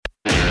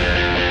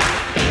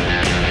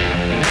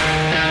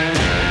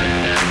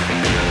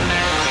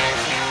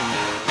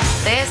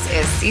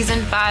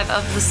Season 5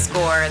 of The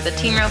Score, the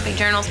Team Roping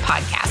Journal's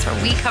podcast,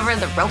 where we cover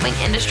the roping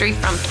industry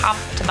from top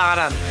to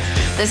bottom.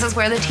 This is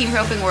where the team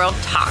roping world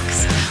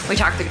talks. We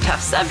talk through tough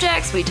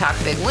subjects, we talk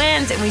big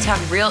wins, and we talk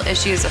real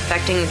issues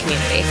affecting the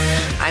community.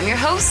 I'm your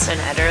host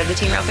and editor of the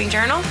Team Roping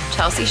Journal,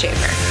 Chelsea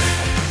Schaefer.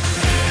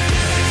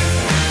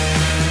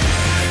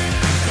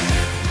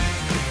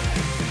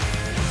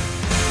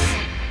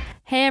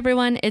 Hey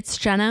everyone, it's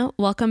Jenna.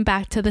 Welcome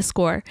back to The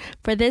Score.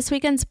 For this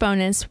weekend's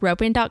bonus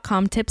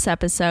Roping.com tips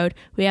episode,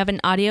 we have an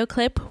audio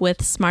clip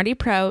with Smarty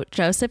Pro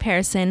Joseph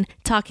Harrison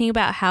talking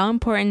about how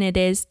important it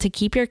is to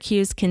keep your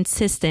cues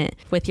consistent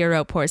with your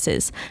rope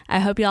horses. I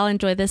hope y'all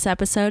enjoy this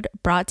episode,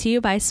 brought to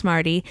you by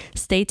Smarty.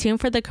 Stay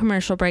tuned for the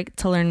commercial break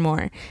to learn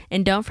more.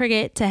 And don't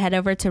forget to head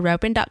over to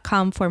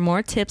Roping.com for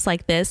more tips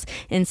like this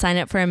and sign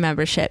up for a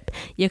membership.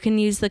 You can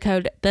use the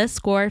code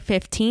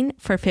THESCORE15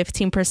 for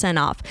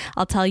 15% off.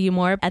 I'll tell you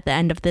more at the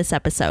end of this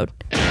episode.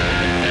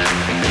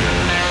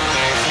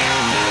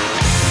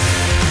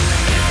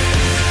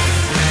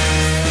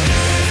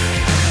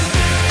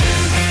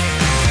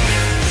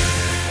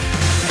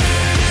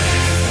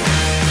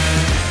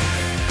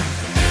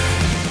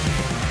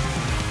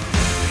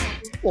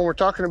 When we're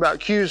talking about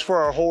cues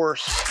for our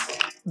horse,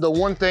 the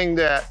one thing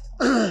that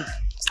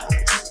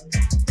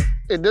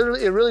it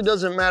really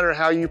doesn't matter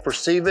how you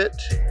perceive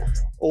it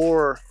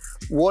or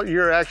what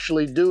you're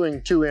actually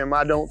doing to him,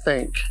 I don't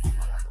think.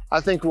 I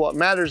think what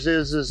matters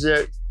is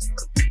that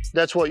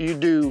that's what you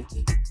do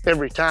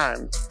every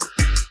time.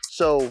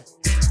 So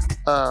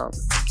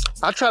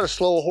I try to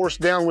slow a horse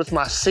down with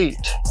my seat,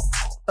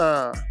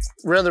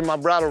 rather my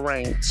bridle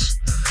reins,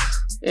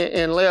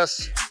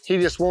 unless he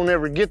just won't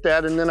ever get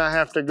that, and then I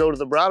have to go to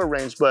the bridle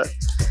reins. But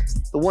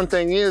the one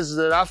thing is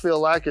that I feel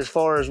like, as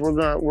far as we're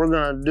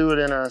gonna do it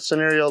in a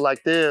scenario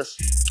like this,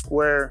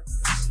 where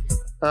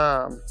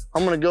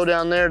I'm gonna go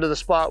down there to the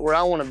spot where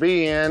I wanna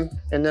be in,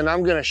 and then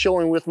I'm gonna show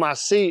him with my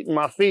seat and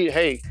my feet,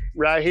 hey,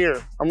 right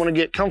here. I'm gonna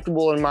get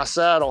comfortable in my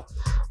saddle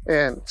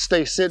and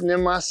stay sitting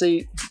in my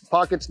seat,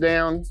 pockets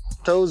down,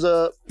 toes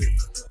up,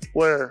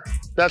 where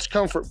that's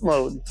comfort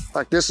mode.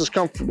 Like, this is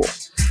comfortable.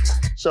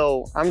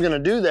 So I'm gonna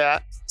do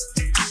that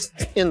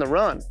in the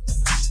run.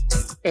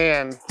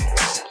 And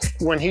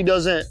when he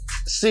doesn't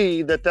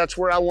see that that's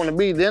where I wanna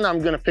be, then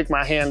I'm gonna pick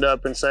my hand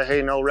up and say,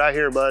 hey, no, right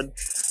here, bud.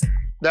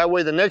 That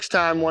way, the next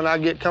time when I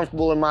get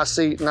comfortable in my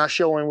seat and I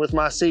show him with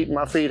my seat and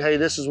my feet, hey,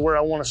 this is where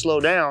I want to slow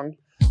down,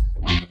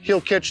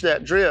 he'll catch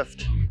that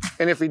drift.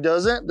 And if he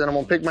doesn't, then I'm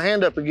going to pick my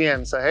hand up again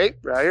and say, hey,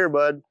 right here,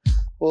 bud.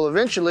 Well,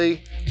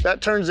 eventually, that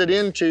turns it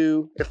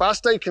into, if I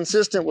stay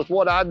consistent with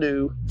what I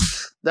do,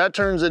 that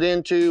turns it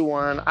into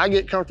when I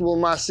get comfortable in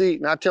my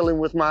seat and I tell him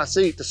with my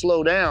seat to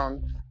slow down,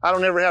 I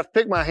don't ever have to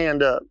pick my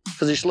hand up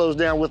because he slows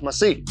down with my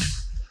seat.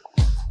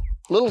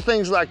 Little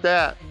things like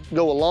that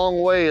go a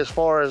long way as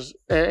far as,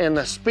 and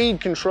the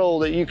speed control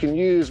that you can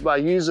use by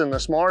using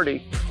the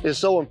Smarty is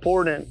so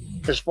important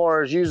as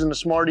far as using the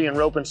Smarty and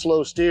roping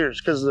slow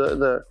steers, because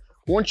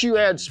once you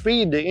add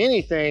speed to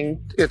anything,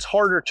 it's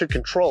harder to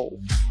control.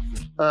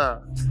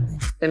 And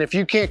if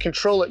you can't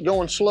control it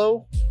going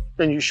slow,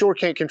 then you sure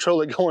can't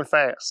control it going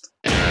fast.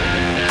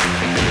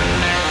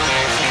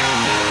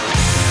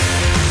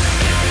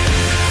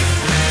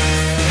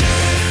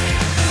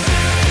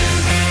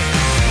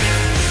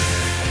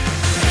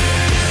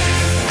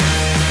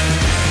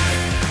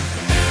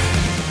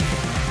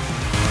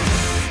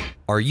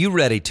 Are you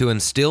ready to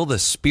instill the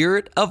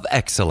spirit of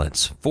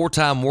excellence?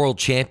 Four-time world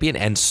champion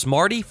and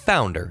Smarty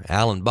founder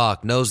Alan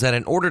Bach knows that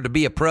in order to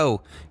be a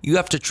pro, you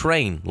have to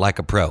train like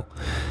a pro.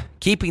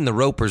 Keeping the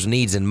roper's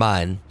needs in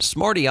mind,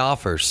 Smarty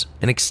offers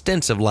an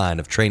extensive line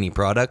of training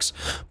products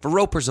for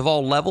ropers of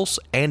all levels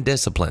and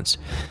disciplines.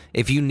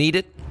 If you need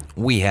it,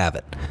 we have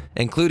it,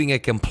 including a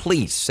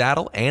complete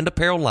saddle and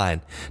apparel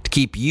line to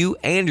keep you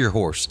and your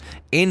horse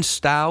in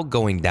style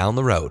going down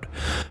the road.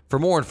 For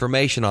more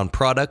information on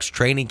products,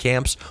 training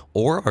camps,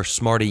 or our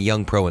Smarty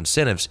Young Pro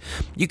incentives,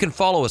 you can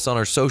follow us on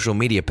our social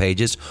media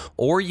pages,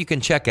 or you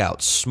can check out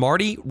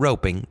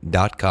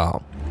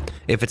smartyroping.com.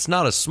 If it's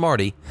not a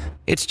Smarty,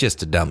 it's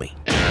just a dummy.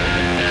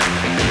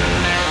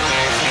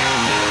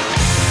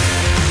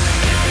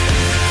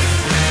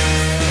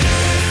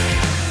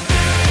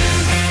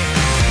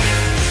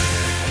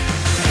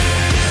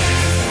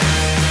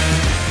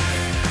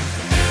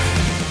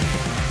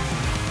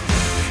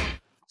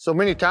 So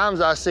many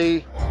times I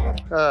see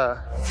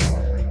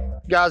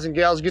guys and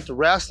gals get to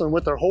wrestling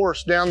with their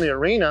horse down the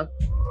arena,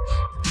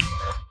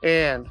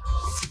 and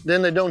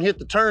then they don't hit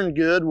the turn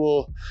good.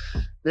 Well,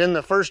 then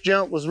the first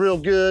jump was real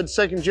good,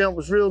 second jump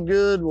was real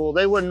good. Well,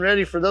 they wasn't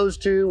ready for those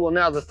two. Well,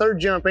 now the third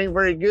jump ain't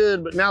very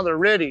good, but now they're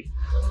ready.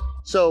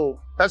 So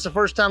that's the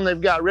first time they've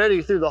got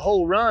ready through the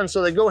whole run,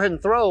 so they go ahead and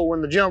throw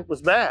when the jump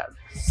was bad.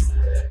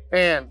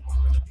 And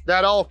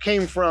that all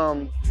came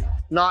from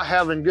not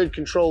having good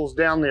controls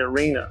down the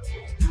arena.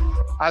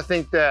 I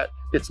think that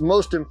it's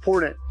most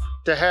important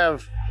to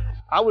have,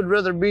 I would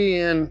rather be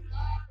in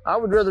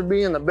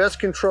the best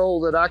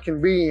control that I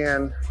can be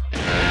in.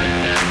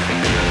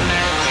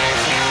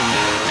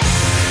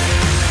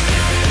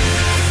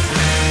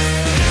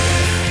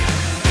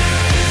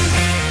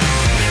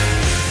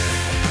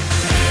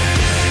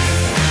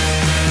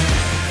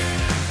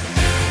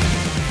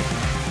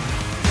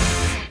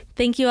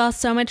 Thank you all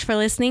so much for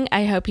listening.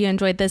 I hope you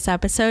enjoyed this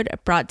episode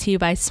brought to you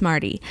by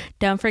Smarty.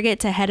 Don't forget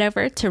to head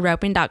over to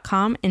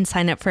roping.com and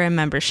sign up for a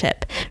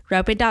membership.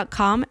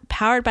 Roping.com,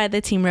 powered by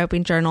the Team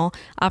Roping Journal,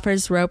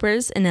 offers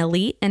ropers an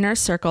elite inner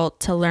circle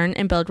to learn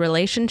and build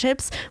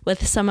relationships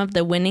with some of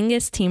the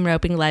winningest team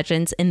roping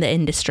legends in the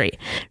industry.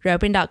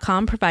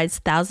 Roping.com provides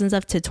thousands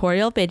of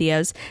tutorial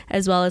videos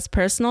as well as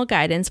personal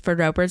guidance for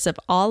ropers of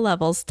all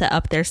levels to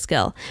up their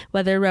skill.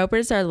 Whether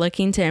ropers are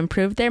looking to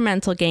improve their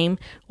mental game,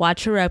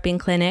 watch a roping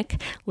clinic,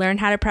 learn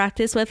how to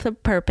practice with a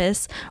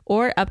purpose,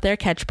 or up their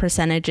catch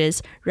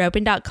percentages,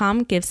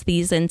 roping.com gives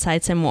these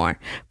insights and more.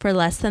 For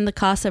less than the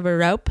cost of a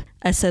rope,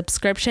 a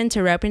subscription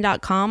to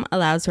roping.com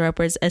allows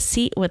ropers a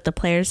seat with the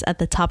players at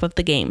the top of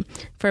the game.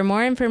 For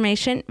more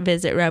information,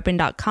 visit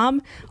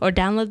roping.com or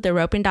download the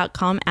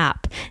roping.com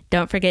app.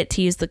 Don't forget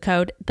to use the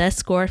code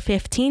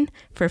THESCORE15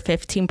 for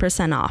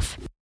 15% off.